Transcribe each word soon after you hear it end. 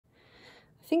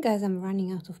think, guys, I'm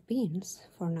running out of beans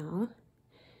for now,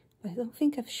 but I don't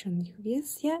think I've shown you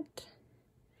this yet,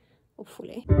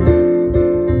 hopefully.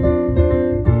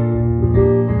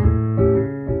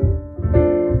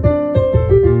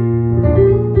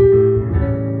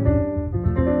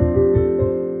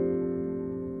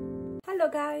 Hello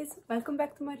guys, welcome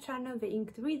back to my channel, The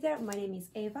Inked Reader. My name is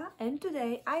Eva and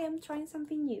today I am trying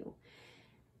something new.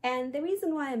 And the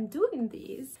reason why I'm doing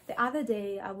this, the other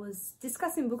day I was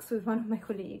discussing books with one of my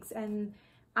colleagues and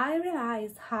I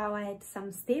realized how I had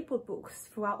some staple books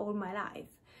throughout all my life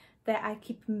that I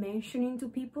keep mentioning to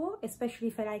people, especially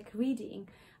if I like reading.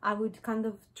 I would kind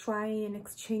of try and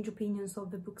exchange opinions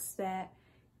of the books that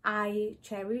I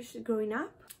cherished growing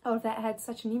up or that had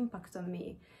such an impact on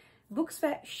me. Books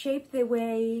that shaped the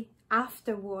way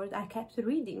afterward I kept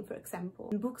reading, for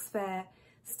example. Books that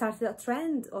started a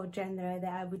trend or genre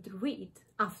that I would read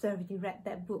after having read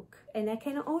that book. And I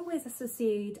can always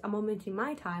associate a moment in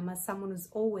my time as someone who's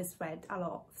always read a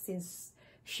lot since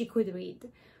she could read.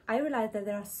 I realized that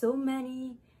there are so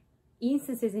many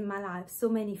instances in my life, so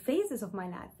many phases of my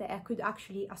life that I could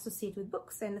actually associate with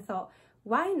books. And I thought,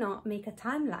 why not make a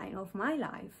timeline of my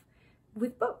life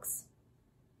with books?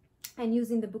 And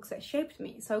using the books that shaped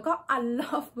me. So I got a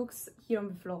lot of books here on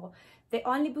the floor. The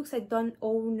only books I don't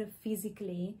own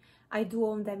physically, I do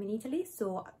own them in Italy,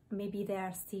 so maybe they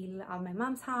are still at my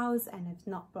mom's house and I've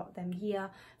not brought them here.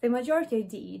 The majority I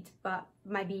did, but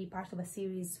might be part of a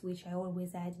series which I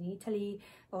always had in Italy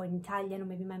or in Italian, or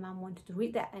maybe my mom wanted to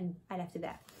read that and I left it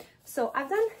there. So I've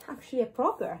done actually a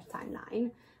proper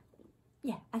timeline.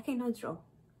 Yeah, I cannot draw.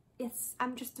 Yes,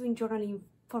 I'm just doing journaling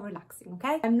for relaxing,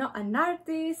 okay? I'm not an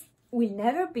artist, will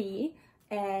never be,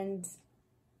 and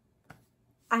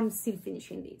I'm still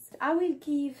finishing this. I will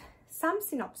give some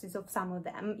synopsis of some of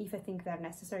them if I think they're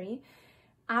necessary.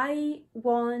 I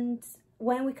want,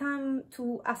 when we come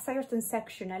to a certain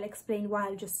section, I'll explain why.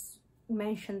 I'll just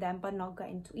mention them but not go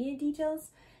into any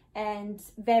details. And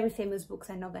very famous books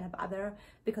I'm not gonna bother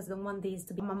because I don't want these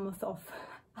to be a mammoth of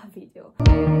a video.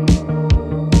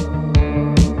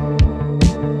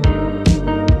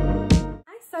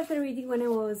 I started reading when I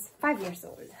was 5 years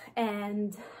old,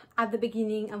 and at the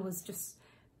beginning I was just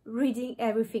reading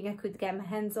everything I could get my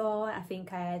hands on. I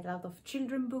think I had a lot of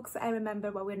children books, I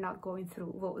remember, but we're not going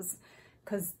through those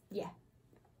because, yeah,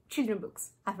 children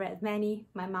books. I've read many.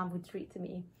 My mom would read to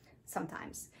me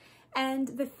sometimes. And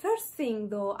the first thing,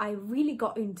 though, I really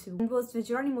got into was the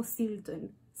Geronimo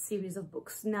Stilton series of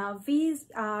books. Now, these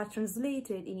are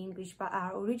translated in English but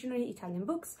are originally Italian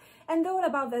books, and they're all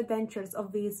about the adventures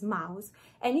of this mouse.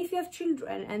 And if you have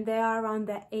children and they are around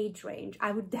that age range,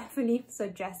 I would definitely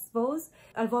suggest those.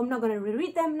 Although I'm not going to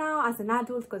reread them now as an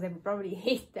adult because I would probably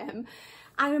hate them.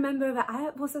 I remember that I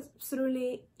was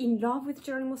absolutely in love with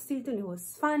Geronimo Stilton. It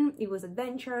was fun, it was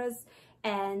adventurous,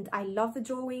 and I love the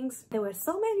drawings. There were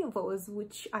so many of those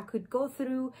which I could go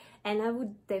through and I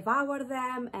would devour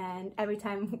them, and every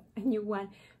time a new one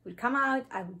would come out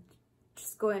I would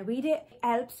just go and read it. It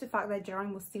helps the fact that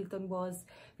Geronimo Stilton was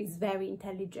this very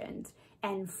intelligent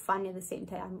and funny at the same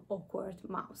time awkward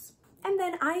mouse. And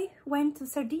then I went to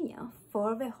Sardinia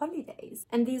for the holidays,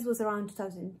 and this was around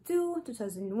 2002,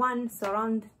 2001, so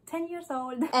around 10 years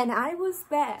old, and I was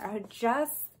there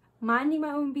just minding my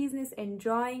own business,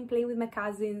 enjoying playing with my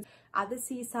cousins at the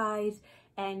seaside.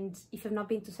 And if you've not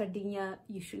been to Sardinia,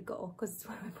 you should go because it's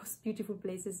one of the most beautiful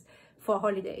places for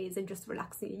holidays and just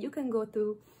relaxing you can go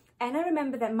to. And I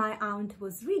remember that my aunt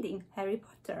was reading Harry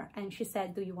Potter and she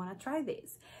said, do you want to try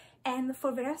this? And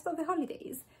for the rest of the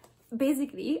holidays,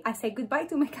 basically I said goodbye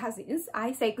to my cousins,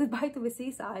 I said goodbye to the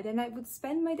seaside, and I would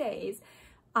spend my days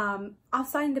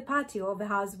outside in the patio of the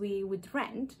house we would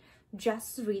rent,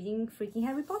 just reading freaking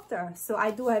Harry Potter. So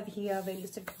I do have here the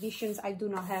illustrated editions. I do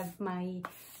not have my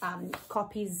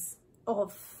copies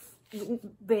of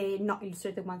the not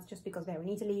illustrated ones just because they're in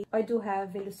Italy. I do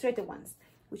have the illustrated ones,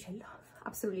 which I love,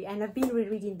 absolutely, and I've been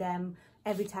rereading them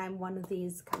every time one of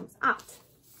these comes out.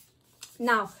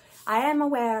 Now, I am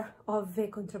aware of the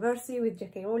controversy with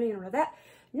J.K. Rowling and all of that.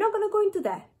 Not gonna go into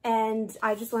that, and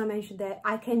I just want to mention that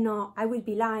I would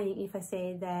be lying if I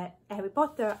say that Harry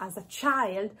Potter as a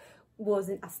child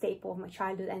wasn't a staple of my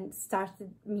childhood and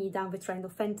started me down the trend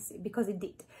of fantasy, because it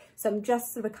did. So I'm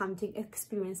just recounting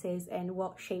experiences and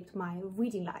what shaped my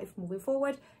reading life moving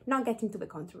forward, not getting to the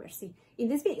controversy in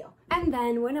this video. And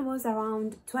then when I was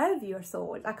around 12 years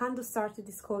old, I kind of started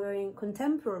discovering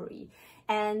contemporary,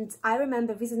 and I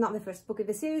remember, this is not the first book in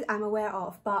the series I'm aware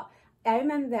of, but I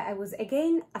remember that I was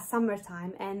again a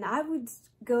summertime and I would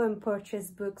go and purchase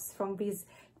books from this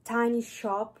tiny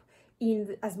shop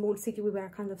in a small city we were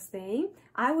kind of staying.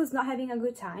 I was not having a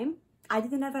good time. I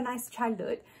didn't have a nice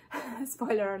childhood.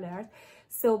 spoiler alert.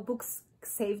 So books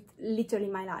saved literally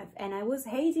my life, and I was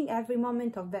hating every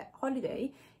moment of the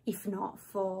holiday if not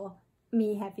for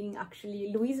me having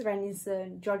actually Louise Rennie's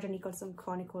Georgia Nicholson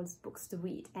Chronicles books to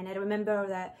read. And I remember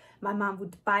that my mom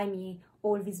would buy me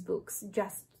all these books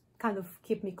just kind of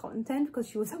keep me content, because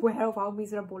she was aware of how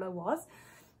miserable I was.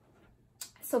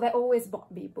 So they always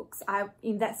bought me books.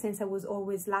 In that sense, I was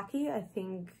always lucky. I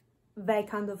think they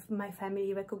kind of, my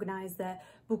family recognized that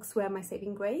books were my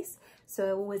saving grace. So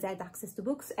I always had access to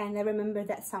books. And I remember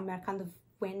that summer kind of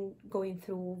when going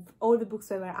through all the books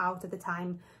that were out at the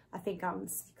time, I think around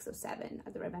 6 or 7, I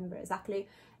don't remember exactly.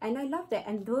 And I loved it.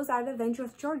 And those are The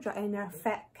Adventures of Georgia and her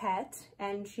fat cat.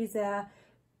 And she's a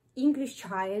English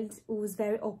child who was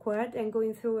very awkward and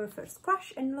going through her first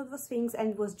crush and all those things,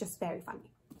 and it was just very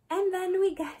funny. And then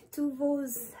we get to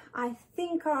those, I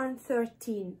think around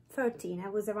 13, I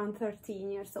was around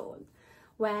 13 years old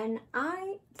when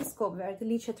I discovered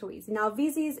literature. Now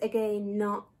this is again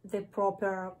not the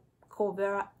proper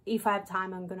cover. If I have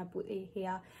time, I'm gonna put it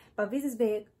here, but this is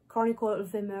the Chronicle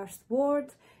of the Immersed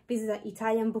World. This is an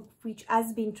Italian book which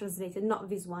has been translated, not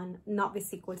this one, not the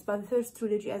sequels, but the first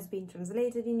trilogy has been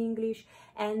translated in English.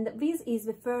 And this is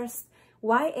the first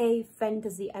YA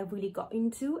fantasy I really got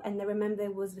into. And I remember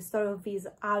it was the story of this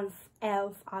half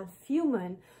elf, half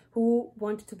human who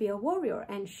wanted to be a warrior,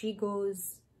 and she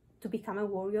goes to become a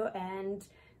warrior and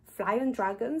fly on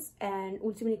dragons and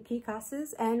ultimately kick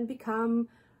asses and become,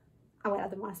 well, I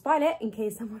don't want to spoil it in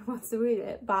case someone wants to read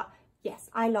it, but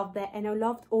yes, I loved that, and I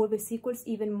loved all the sequels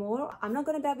even more. I'm not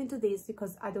going to dive into this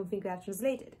because I don't think they are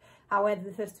translated. However,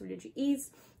 the first trilogy is.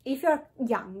 If you're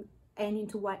young and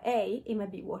into YA, it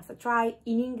might be worth a try.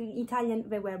 In Italian,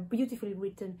 they were beautifully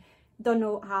written. Don't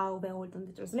know how they hold on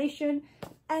the translation.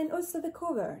 And also the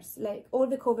covers, like all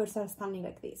the covers are stunning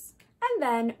like this. And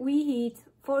then we hit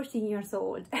 14 years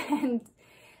old. And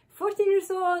 14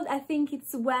 years old, I think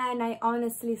it's when I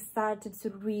honestly started to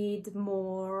read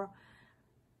more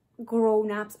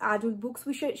grown-ups adult books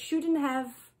which I shouldn't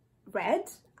have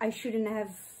read, I shouldn't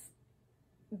have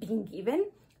been given,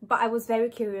 but I was very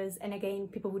curious, and again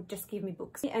people would just give me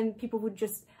books and people would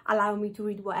just allow me to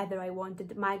read whatever I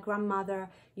wanted. My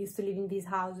grandmother used to live in this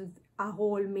house with a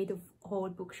whole made of whole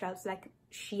bookshelves, like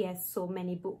she has so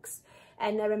many books,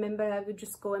 and I remember I would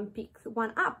just go and pick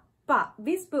one up. But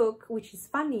this book, which is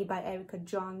Funny by Erica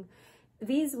Jong,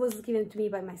 this was given to me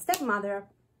by my stepmother.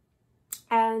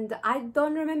 And I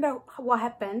don't remember what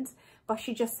happened, but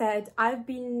she just said, I've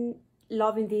been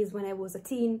loving this when I was a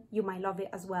teen, you might love it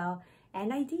as well.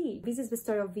 And I did. This is the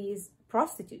story of this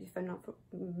prostitute, if I'm not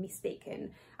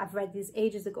mistaken. I've read this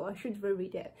ages ago, I should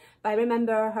reread it. But I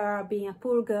remember her being a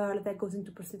poor girl that goes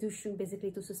into prostitution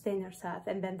basically to sustain herself.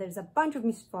 And then there's a bunch of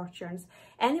misfortunes.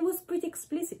 And it was pretty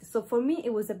explicit. So for me,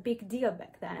 it was a big deal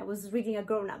back then. I was reading a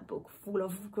grown-up book full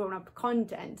of grown-up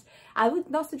content. I would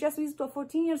not suggest this to a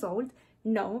 14 years old.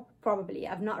 No, probably.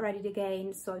 I've not read it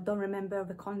again, so I don't remember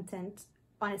the content,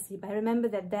 honestly. But I remember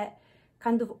that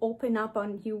kind of opened up a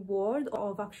new world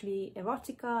of actually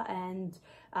erotica and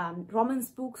romance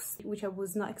books, which I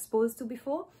was not exposed to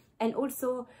before, and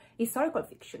also historical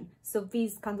fiction. So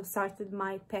this kind of started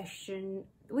my passion,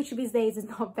 which these days is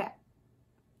not that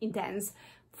intense,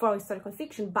 for historical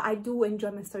fiction, but I do enjoy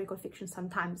my historical fiction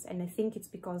sometimes, and I think it's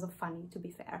because of Funny, to be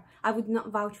fair. I would not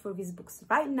vouch for these books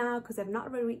right now because I've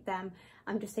not reread them.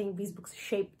 I'm just saying these books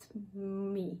shaped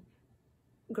me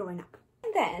growing up.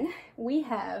 And then we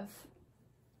have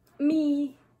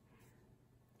me.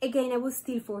 Again, I was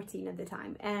still 14 at the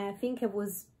time, and I think I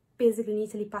was basically in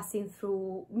Italy passing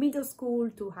through middle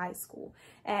school to high school.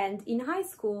 And in high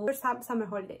school, first summer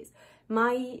holidays,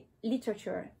 my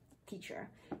literature teacher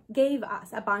gave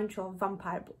us a bunch of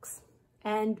vampire books,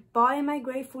 and boy am I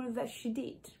grateful that she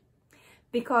did,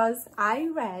 because I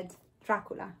read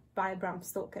Dracula by Bram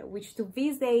Stoker, which to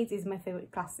these days is my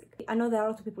favorite classic. I know that a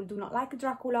lot of people do not like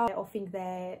Dracula or think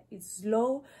that it's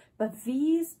slow, but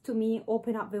these to me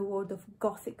open up the world of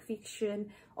gothic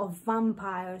fiction, of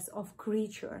vampires, of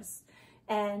creatures.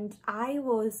 And I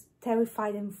was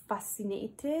terrified and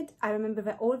fascinated. I remember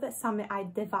that all that summer I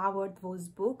devoured those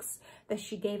books that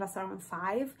she gave us around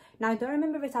 5. Now I don't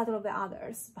remember the title of the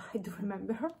others, but I do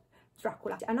remember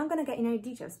Dracula. I'm not gonna get into any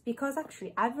details because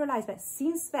actually I've realized that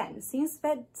since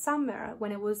that summer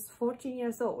when I was 14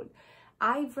 years old,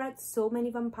 I've read so many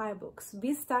vampire books.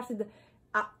 This started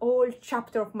a whole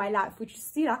chapter of my life, which is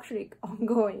still actually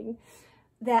ongoing,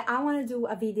 that I want to do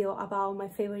a video about my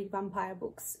favorite vampire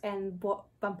books and what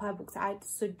vampire books I'd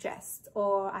suggest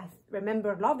or I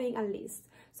remember loving at least.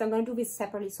 So I'm going to do this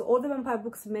separately. So all the vampire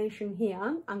books mentioned here,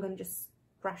 I'm going to just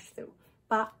rush through.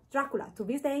 But Dracula, to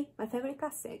this day, my favorite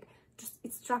classic.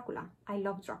 it's Dracula. I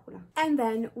love Dracula. And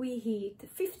then we hit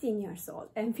 15 years old,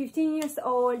 and 15 years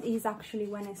old is actually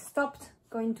when I stopped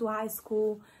going to high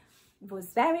school. It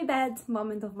was very bad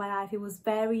moment of my life. It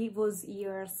was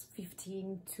years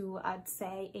 15 to, I'd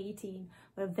say, 18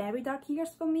 were very dark years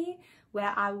for me,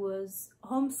 where I was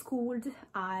homeschooled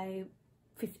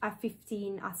at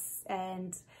 15,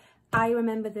 and I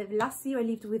remember the last year I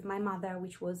lived with my mother,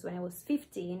 which was when I was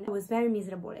 15. I was very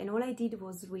miserable, and all I did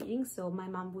was reading. So my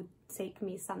mom would take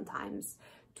me sometimes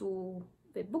to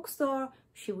the bookstore.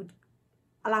 She would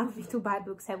allow me to buy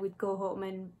books. I would go home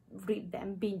and read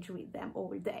them, binge read them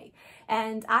all day.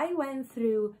 And I went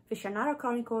through the Shannara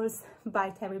Chronicles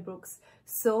by Terry Brooks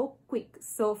so quick,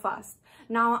 so fast.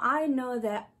 Now I know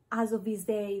that as of these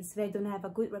days, they don't have a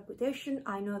good reputation.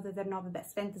 I know that they're not the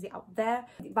best fantasy out there,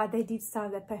 but they did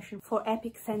start their passion for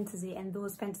epic fantasy and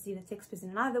those fantasy that takes place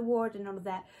in another world and all of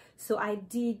that. So I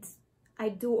do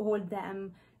hold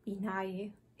them in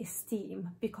high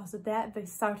esteem because of that. They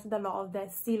started a lot, they're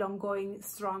still ongoing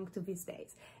strong to these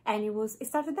days. And it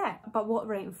started there. But what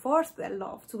reinforced their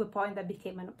love to the point that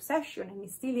became an obsession, and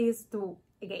it still is to,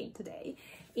 again, today,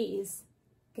 is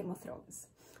Game of Thrones.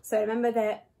 So I remember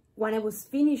that when I was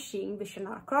finishing the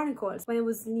Shannara Chronicles, when I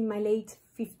was in my late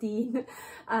 15,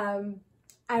 I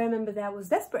remember that I was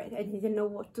desperate. I didn't know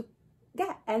what to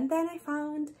get. And then I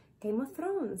found Game of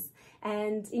Thrones.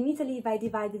 And in Italy, they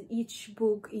divided each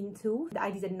book in two. I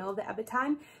didn't know that at the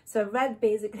time. So I read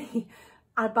basically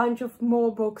a bunch of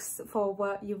more books for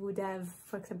what you would have,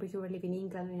 for example, if you were living in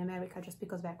England or in America, just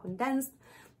because they're condensed.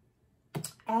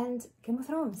 And Game of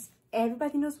Thrones.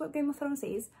 Everybody knows what Game of Thrones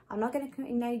is. I'm not going to go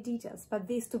in any details, but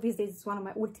this to this day is one of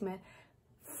my ultimate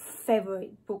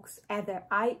favorite books ever.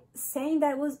 Saying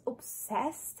that I was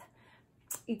obsessed,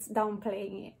 it's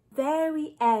downplaying it.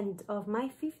 Very end of my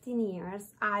 15 years,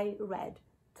 I read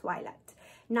Twilight.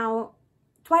 Now,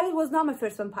 Twilight was not my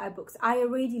first vampire books. I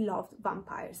already loved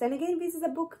vampires. And again, this is a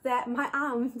book that my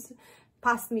aunt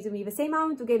passed me to me. The same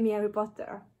aunt who gave me Harry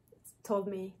Potter told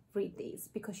me, read these,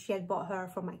 because she had bought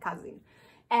her from my cousin.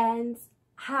 And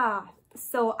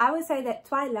so I would say that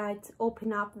Twilight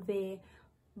opened up the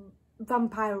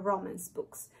vampire romance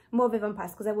books, more of the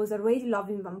vampires, because I was already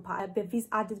loving vampire, but this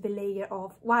added the layer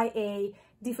of YA,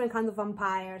 different kind of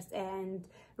vampires, and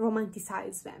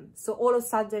romanticize them. So all of a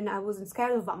sudden I wasn't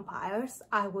scared of vampires,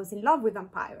 I was in love with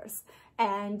vampires,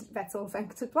 and that's all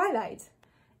thanks to Twilight.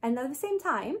 And at the same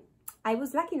time, I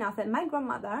was lucky enough that my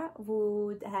grandmother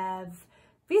would have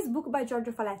this book by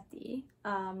Giorgio Faletti,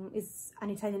 is an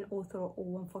Italian author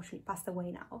who unfortunately passed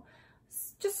away now,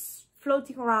 just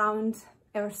floating around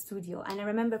her studio. And I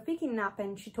remember picking it up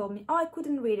and she told me, oh, I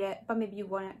couldn't read it, but maybe you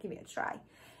want to give it a try.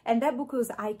 And that book was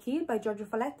I Kill by Giorgio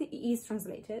Faletti. It is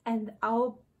translated. And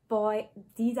oh boy,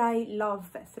 did I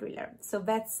love that thriller. So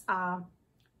that's a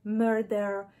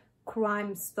murder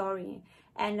crime story.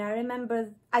 And I remember,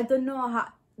 I don't know how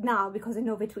now because I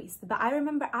know the twist, but I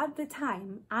remember at the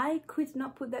time I could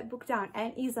not put that book down,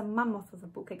 and it's a mammoth of a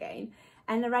book again,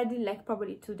 and I read it in like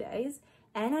probably 2 days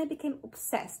and I became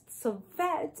obsessed. So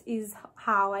that is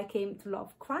how I came to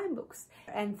love crime books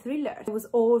and thrillers. It was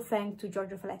all thanks to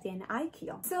Giorgio Faletti and I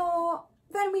Kill. So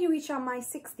then we reach my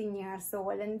 16 years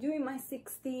old, and during my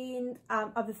 16,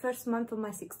 of the first month of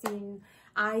my 16,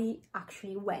 I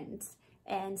actually went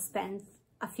and spent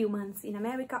a few months in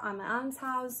America at my aunt's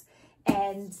house.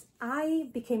 And I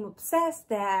became obsessed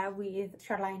there with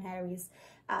Charlaine Harris,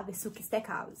 the Suki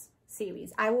Steakhouse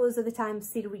series. I was at the time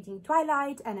still reading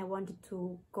Twilight, and I wanted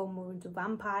to go more into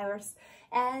vampires.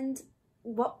 And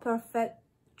what perfect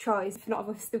choice, if not,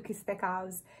 of Suki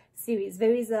Steakhouse series.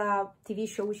 There is a TV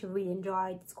show which I really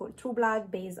enjoyed. It's called True Blood,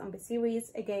 based on the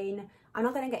series. Again, I'm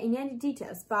not going to get in any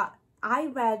details, but I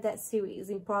read that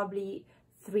series in probably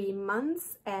 3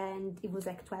 months, and it was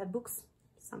like 12 books,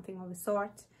 something of the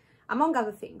sort. Among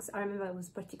other things, I remember I was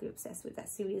particularly obsessed with that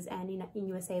series, and in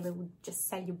USA they would just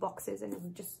sell you boxes, and I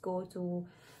would just go to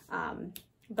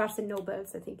Barnes and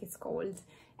Nobles, I think it's called,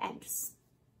 and just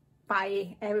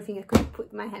buy everything I could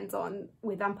put my hands on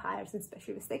with vampires, and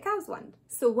especially the Steakhouse one.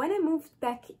 So when I moved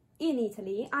back in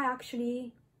Italy, I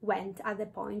actually went at the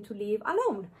point to live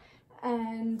alone,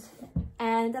 and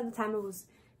at the time I was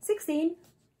 16.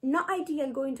 Not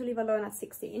ideal going to live alone at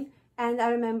 16. And I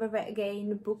remember that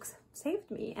again, books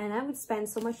saved me, and I would spend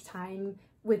so much time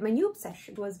with my new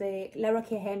obsession. It was the Laura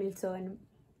K. Hamilton,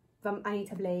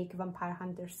 Anita Blake Vampire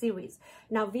Hunter series.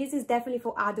 Now this is definitely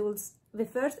for adults. The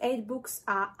first 8 books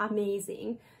are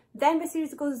amazing. Then the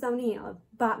series goes downhill,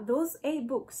 but those 8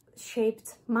 books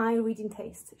shaped my reading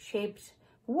taste, shaped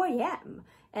who I am,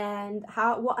 and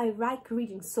what I like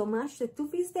reading so much that to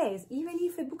these days, even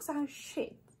if the books are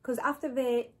shit, because after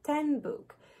the 10th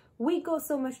book, we go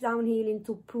so much downhill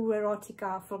into pure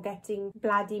erotica, forgetting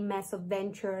bloody mess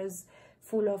adventures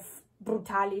full of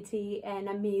brutality and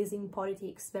amazing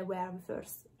politics that were the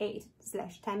first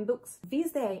 8/10 books.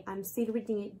 This day I'm still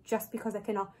reading it just because I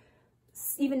cannot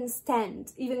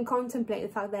even contemplate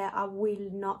the fact that I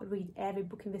will not read every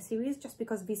book in the series, just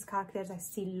because these characters I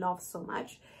still love so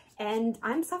much, and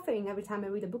I'm suffering every time I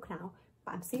read a book now,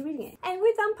 but I'm still reading it. And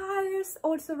with vampires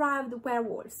also arrived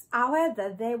werewolves.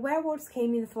 However, the werewolves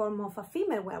came in the form of a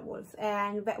female werewolf,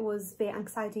 and that was the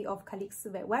anxiety of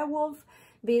Calixto the werewolf.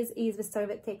 This is the story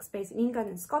that takes place in England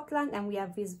and Scotland, and we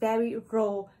have this very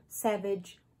raw,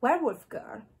 savage werewolf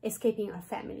girl escaping her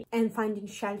family and finding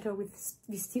shelter with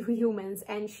these two humans,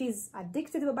 and she's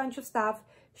addicted to a bunch of stuff,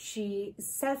 she's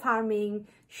self-harming,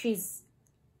 she's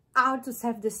out to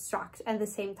self-destruct and at the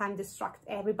same time destruct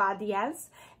everybody else.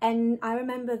 And I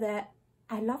remember that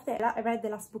I loved it. I read the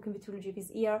last book in the trilogy this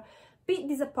year. Bit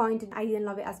disappointed, I didn't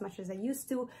love it as much as I used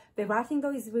to. The writing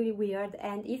though is really weird,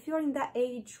 and if you're in that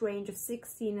age range of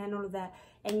 16 and all of that,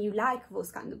 and you like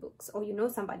those kind of books, or you know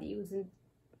somebody who's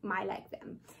might like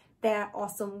them, they're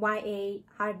awesome. YA,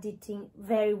 hard hitting,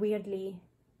 very weirdly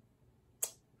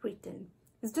written.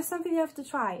 It's just something you have to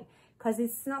try, because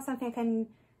it's not something I can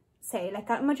say. Like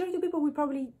a majority of people will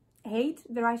probably hate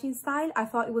the writing style. I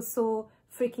thought it was so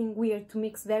freaking weird to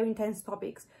mix very intense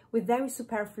topics with very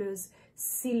superfluous,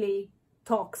 silly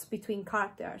talks between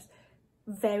characters.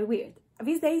 Very weird.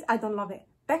 These days, I don't love it.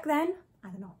 Back then, I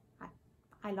don't know.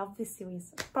 I love this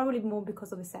series. Probably more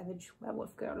because of the savage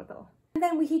werewolf girl though. And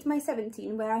then we hit my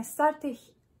 17, where I started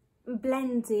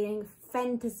blending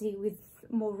fantasy with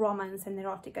more romance and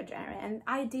erotica genre, and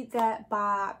I did that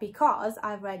because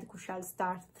I read Kushal's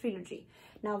Start trilogy.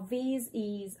 Now this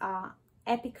is a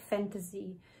epic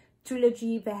fantasy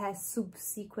trilogy that has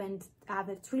subsequent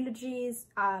other trilogies,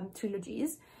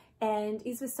 and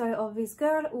it's the story of this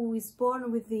girl who is born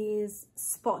with this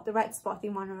spot, the red spot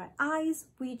in one of her eyes,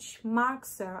 which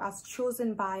marks her as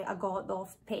chosen by a god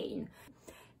of pain.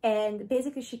 And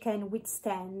basically she can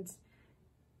withstand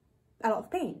a lot of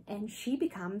pain, and she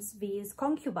becomes this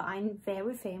concubine,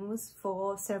 very famous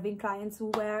for serving clients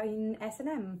who were in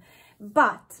S&M.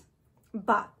 But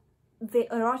the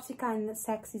erotica and the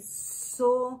sex is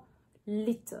so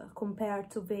little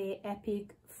compared to the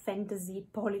epic fantasy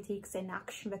politics and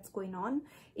action that's going on.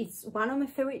 It's one of my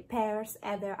favorite pairs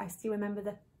ever. I still remember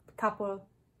the couple.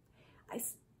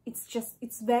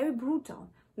 It's very brutal.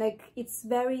 Like, it's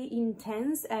very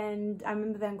intense, and I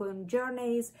remember them going on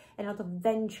journeys and a lot of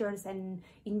adventures and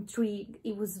intrigue.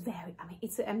 It was very, I mean,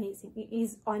 it's amazing. It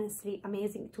is honestly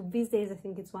amazing. To these days, I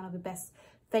think it's one of the best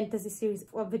fantasy series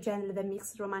of the genre that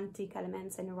mix romantic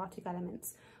elements and erotic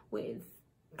elements with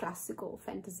classical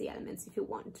fantasy elements, if you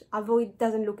want. Although it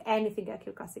doesn't look anything like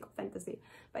your classical fantasy,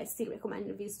 but I still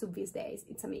recommend this to these days.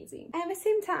 It's amazing. And at the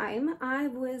same time, I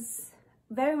was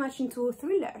very much into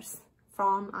thrillers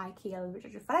from I Kill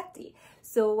Giorgio Faletti.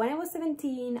 So when I was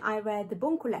 17, I read The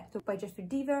Bone Collector by Jeffrey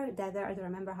Deaver. I don't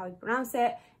remember how you pronounce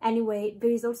it. Anyway, there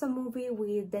is also a movie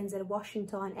with Denzel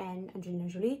Washington and Angelina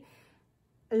Jolie.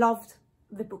 Loved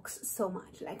the books so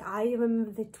much. Like, I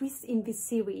remember the twist in this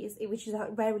series, which is a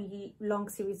very long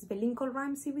series, the Lincoln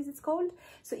Rhyme series it's called.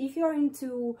 So if you're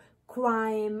into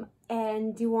crime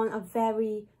and you want a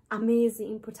very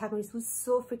amazing protagonist who's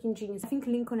so freaking genius. I think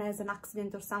Lincoln has an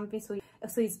accident or something, so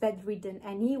he's bedridden,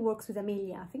 and he works with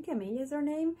Amelia, I think Amelia is her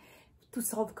name, to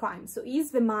solve crime. So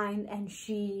he's the mind and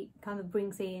she kind of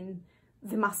brings in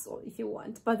the muscle, if you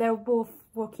want. But they're both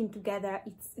working together.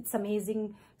 It's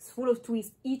amazing. It's full of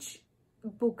twists. Each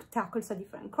book tackles a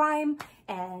different crime,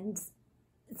 and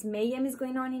it's mayhem is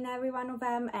going on in every one of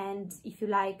them. And if you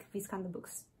like these kind of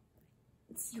books,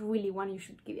 it's really one you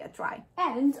should give it a try.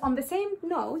 And on the same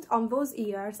note, on those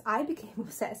years, I became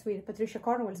obsessed with Patricia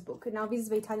Cornwell's book. Now this is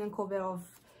the Italian cover of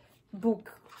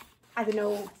book, I don't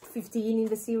know, 15 in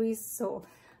the series. So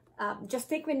just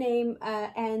take the name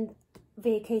and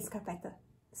the Case Scarpetta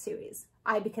series.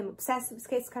 I became obsessed with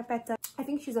Case Scarpetta. I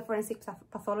think she's a forensic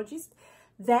pathologist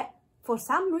that, for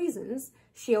some reasons,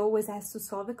 she always has to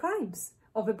solve the crimes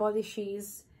of the body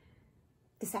she's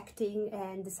dissecting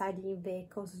and deciding the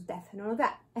cause of death and all of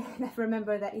that. And I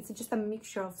remember that it's just a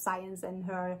mixture of science and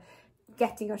her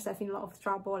getting herself in a lot of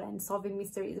trouble and solving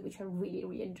mysteries, which I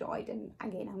really enjoyed. And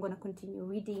again, I'm going to continue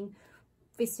reading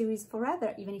this series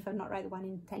forever, even if I've not read one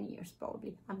in 10 years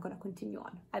probably. I'm going to continue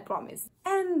on, I promise.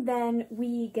 And then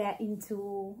we get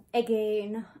into,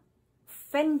 again,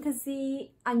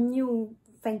 fantasy, a new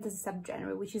fantasy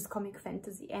subgenre, which is comic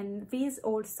fantasy, and these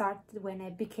all started when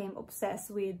I became obsessed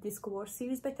with Disco War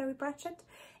series by Terry Pratchett,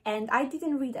 and I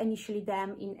didn't read initially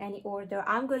them in any order.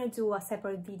 I'm gonna do a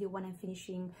separate video when I'm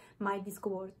finishing my Disco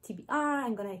War TBR.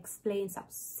 I'm gonna explain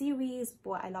sub-series,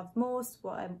 what I loved most,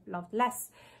 what I loved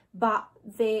less, but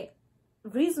the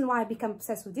reason why I became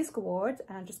obsessed with Disco War,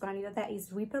 and I'm just gonna leave it at that, is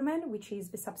Reaperman, which is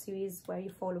the sub-series where you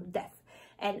follow Death.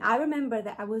 And I remember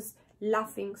that I was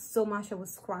laughing so much, I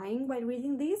was crying while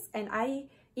reading this, and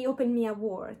it opened me a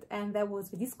world, and that was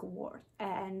the Disco War.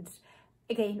 And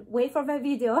again, wait for that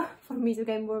video for me to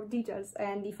get more details,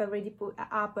 and if I already put it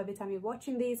up by the time you're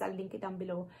watching this, I'll link it down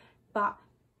below. But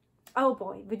oh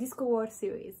boy, the Disco War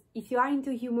series, if you are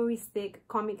into humoristic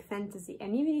comic fantasy,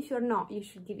 and even if you're not, you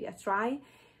should give it a try.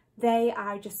 They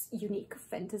are just unique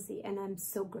fantasy, and I'm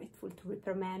so grateful to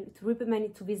Reaperman.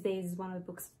 To this day is one of the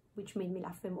books which made me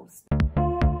laugh the most.